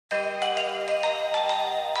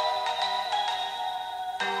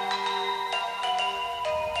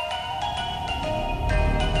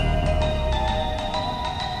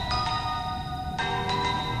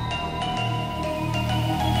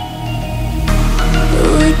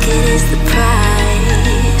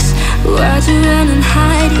Why'd you run and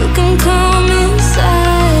hide? You can come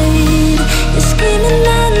inside. You're screaming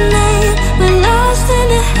our name, we're lost in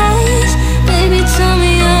the haze. Baby, tell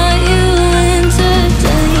me, are you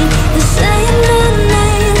entertained? You're saying our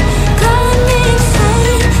name, calling me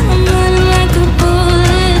insane. I'm running like a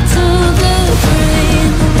bullet to the brain,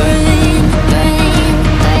 brain, brain,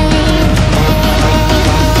 brain.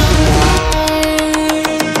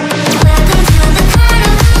 Welcome to the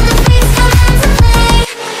carnival, the freaks come out to play.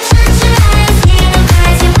 Shut your eyes, hear the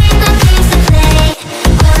guys, and we've got games to play.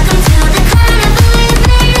 Welcome to the carnival, you've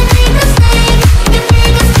made a big mistake. You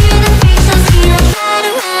take us to the freak show, so you don't try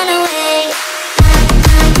to run away.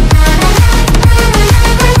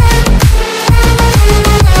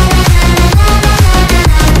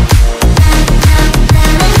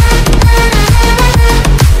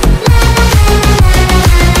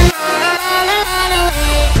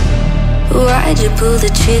 Why'd you pull the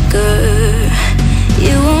trigger?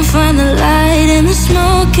 You won't find the light in the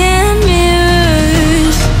smoke and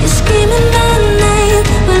mirrors. You're screaming our name,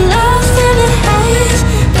 we're lost